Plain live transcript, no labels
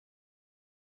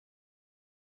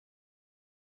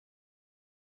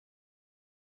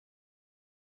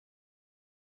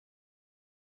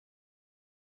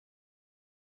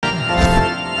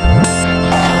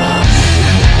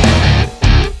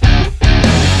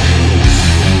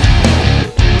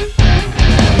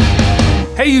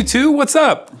Hey, you two, what's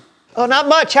up? Oh, not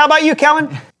much. How about you,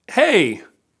 Kellen? Hey,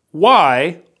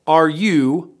 why are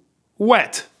you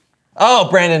wet? Oh,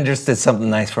 Brandon just did something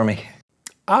nice for me.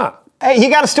 Ah, Hey, you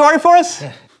got a story for us?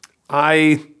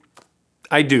 I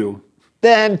do.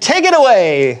 Then take it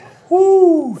away.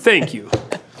 Woo, thank you.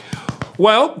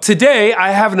 Well, today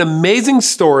I have an amazing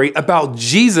story about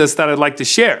Jesus that I'd like to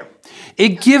share.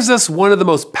 It gives us one of the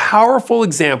most powerful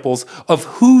examples of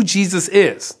who Jesus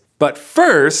is. But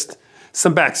first,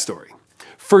 some backstory.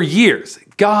 For years,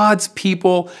 God's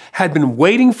people had been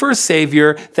waiting for a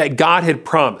Savior that God had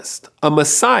promised, a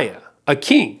Messiah, a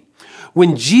King.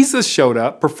 When Jesus showed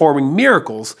up performing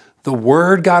miracles, the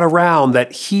word got around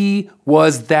that he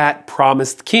was that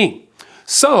promised King.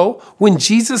 So, when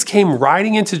Jesus came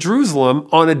riding into Jerusalem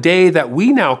on a day that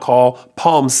we now call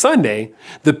Palm Sunday,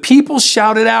 the people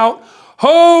shouted out,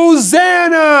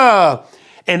 "Hosanna!"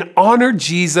 and honored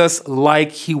Jesus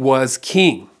like he was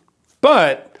king.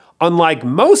 But unlike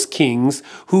most kings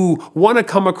who want to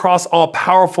come across all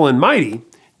powerful and mighty,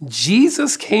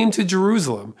 Jesus came to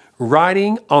Jerusalem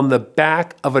riding on the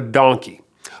back of a donkey.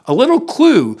 A little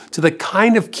clue to the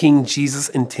kind of king Jesus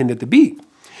intended to be.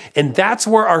 And that's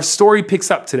where our story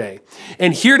picks up today.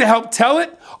 And here to help tell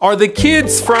it are the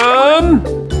kids from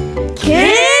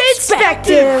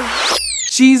Kidspective.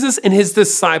 Jesus and his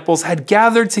disciples had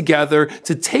gathered together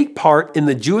to take part in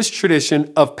the Jewish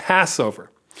tradition of Passover.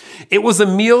 It was a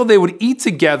meal they would eat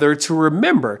together to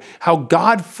remember how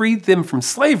God freed them from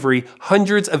slavery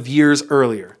hundreds of years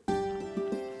earlier.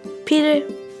 Peter,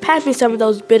 pass me some of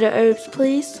those bitter herbs,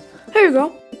 please. Here you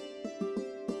go.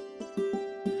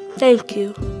 Thank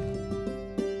you.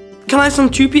 Can I have some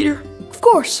too, Peter? Of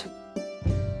course.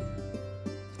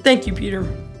 Thank you, Peter.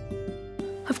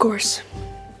 Of course.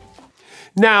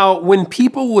 Now, when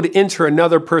people would enter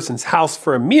another person's house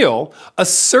for a meal, a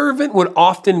servant would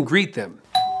often greet them.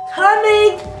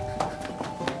 Coming!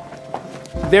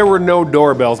 There were no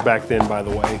doorbells back then, by the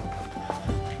way.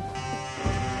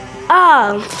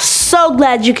 I'm so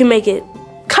glad you can make it.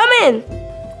 Come in.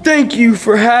 Thank you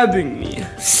for having me.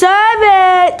 Serve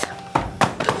it.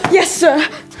 Yes, sir.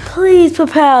 Please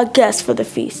prepare our guests for the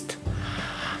feast.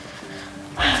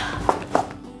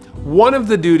 One of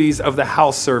the duties of the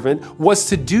house servant was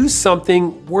to do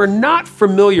something we're not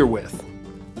familiar with.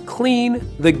 Clean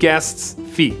the guests'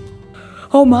 feet.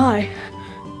 Oh my.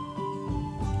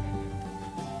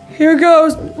 Here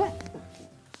goes.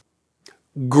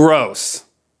 Gross.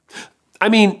 I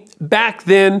mean, back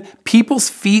then, people's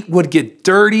feet would get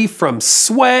dirty from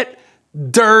sweat,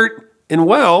 dirt, and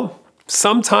well,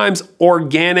 sometimes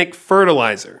organic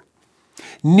fertilizer.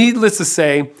 Needless to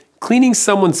say, cleaning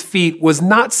someone's feet was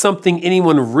not something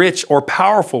anyone rich or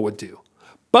powerful would do.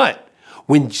 But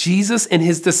when Jesus and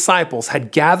his disciples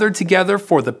had gathered together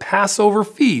for the Passover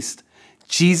feast,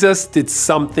 Jesus did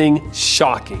something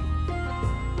shocking.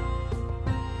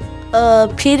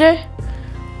 Peter,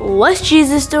 what's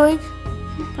Jesus doing?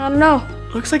 I don't know.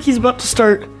 Looks like he's about to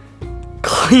start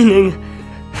cleaning.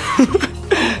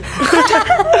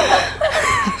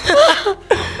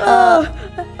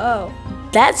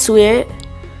 That's weird.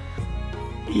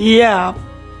 Yeah,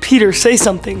 Peter, say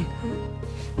something.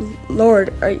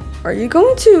 Lord, are you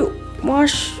going to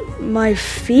wash my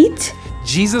feet?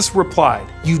 Jesus replied,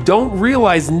 "You don't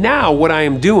realize now what I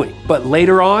am doing, but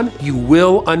later on you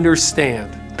will understand."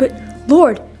 But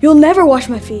Lord, you'll never wash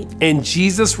my feet. And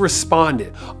Jesus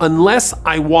responded, "Unless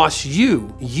I wash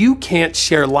you, you can't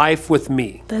share life with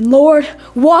me." Then Lord,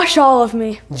 wash all of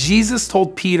me. Jesus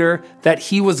told Peter that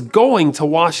he was going to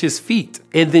wash his feet.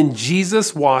 And then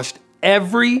Jesus washed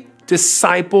every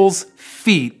disciple's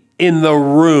feet in the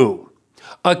room.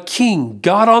 A king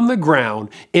got on the ground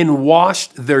and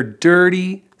washed their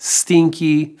dirty,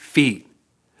 stinky feet.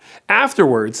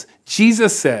 Afterwards,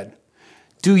 Jesus said,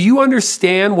 "Do you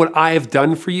understand what I have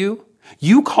done for you?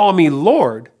 You call me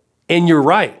Lord, and you're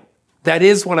right. That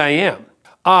is what I am.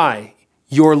 I,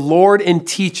 your Lord and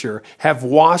teacher, have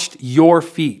washed your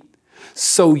feet.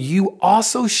 So you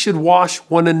also should wash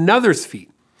one another's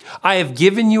feet. I have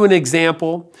given you an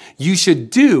example. You should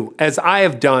do as I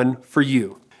have done for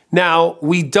you." Now,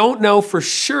 we don't know for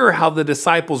sure how the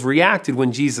disciples reacted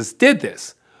when Jesus did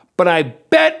this, but I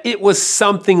bet it was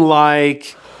something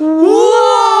like,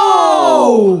 "Whoa!"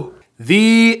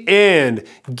 The end.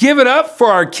 Give it up for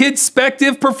our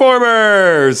Kidspective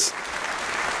performers.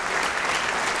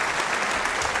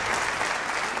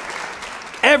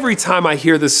 Every time I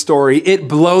hear this story, it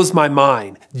blows my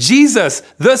mind. Jesus,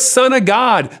 the Son of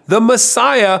God, the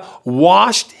Messiah,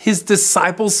 washed his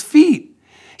disciples' feet.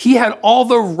 He had all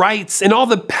the rights and all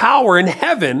the power in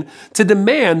heaven to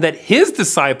demand that his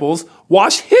disciples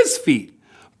wash his feet,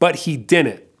 but he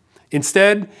didn't.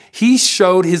 Instead, he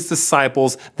showed his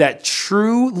disciples that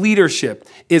true leadership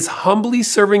is humbly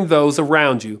serving those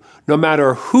around you, no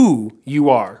matter who you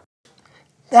are.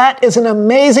 That is an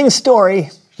amazing story.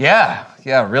 Yeah,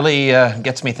 really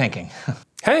gets me thinking.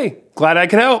 Hey, glad I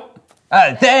can help.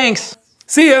 Thanks.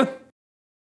 See ya.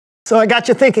 So I got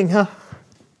you thinking, huh?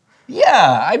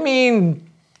 Yeah, I mean,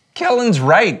 Kellen's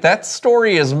right. That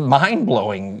story is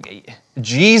mind-blowing.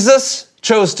 Jesus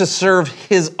chose to serve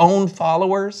his own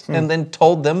followers and then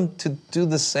told them to do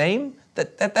the same?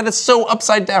 That is so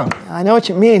upside down. I know what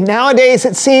you mean. Nowadays,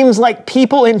 it seems like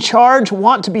people in charge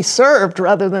want to be served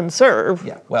rather than serve.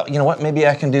 Yeah, well, you know what? Maybe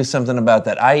I can do something about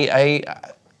that.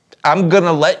 I'm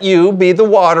gonna let you be the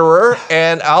waterer,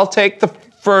 and I'll take the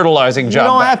fertilizing job. You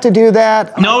don't have to do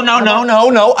that. No.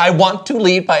 I want to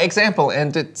lead by example,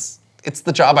 and it's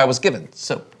the job I was given,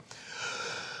 so.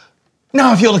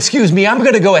 Now, if you'll excuse me, I'm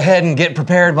gonna go ahead and get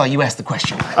prepared while you ask the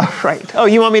question. Right. Oh,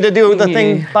 you want me to do the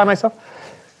thing by myself?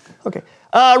 Okay.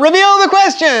 Reveal the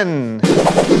question.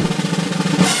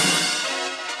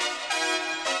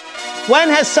 When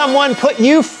has someone put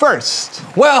you first?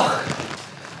 Well,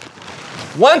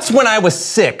 once when I was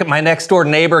sick, my next door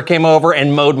neighbor came over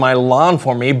and mowed my lawn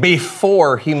for me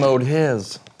before he mowed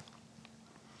his.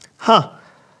 Huh.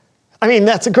 I mean,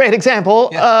 that's a great example.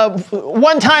 Yeah.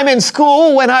 One time in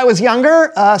school when I was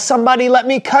younger, somebody let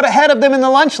me cut ahead of them in the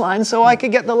lunch line so I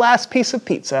could get the last piece of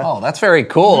pizza. Oh, that's very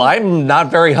cool. I'm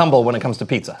not very humble when it comes to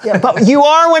pizza. Yeah, but you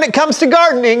are when it comes to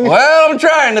gardening. Well, I'm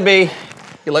trying to be.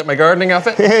 You like my gardening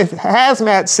outfit?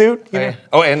 Hazmat suit. You know.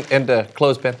 Oh, and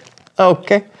clothespin.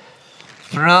 Okay.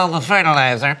 Throw the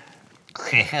fertilizer.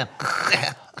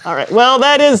 All right. Well,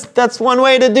 that's one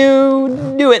way to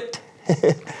do it.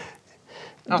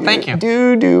 Oh, thank you.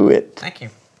 Do it. Thank you.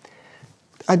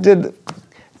 I did.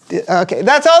 Okay,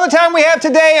 that's all the time we have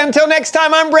today. Until next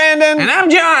time, I'm Brandon. And I'm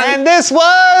John. And this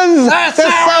was The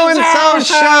So-and-so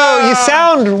Show. You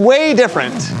sound way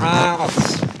different.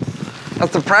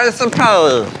 That's the price of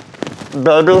power.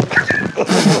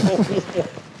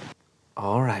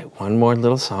 All right, one more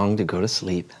little song to go to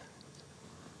sleep.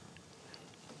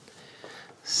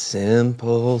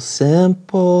 Simple,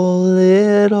 simple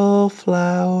little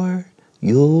flower,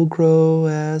 you'll grow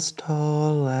as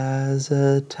tall as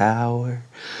a tower.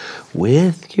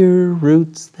 With your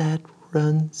roots that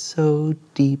run so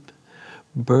deep,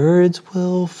 birds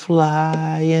will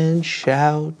fly and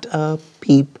shout a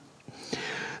peep.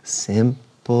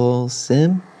 Simple,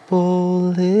 simple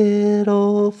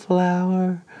little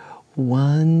flower,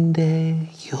 one day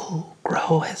you'll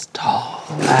grow as tall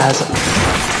as a...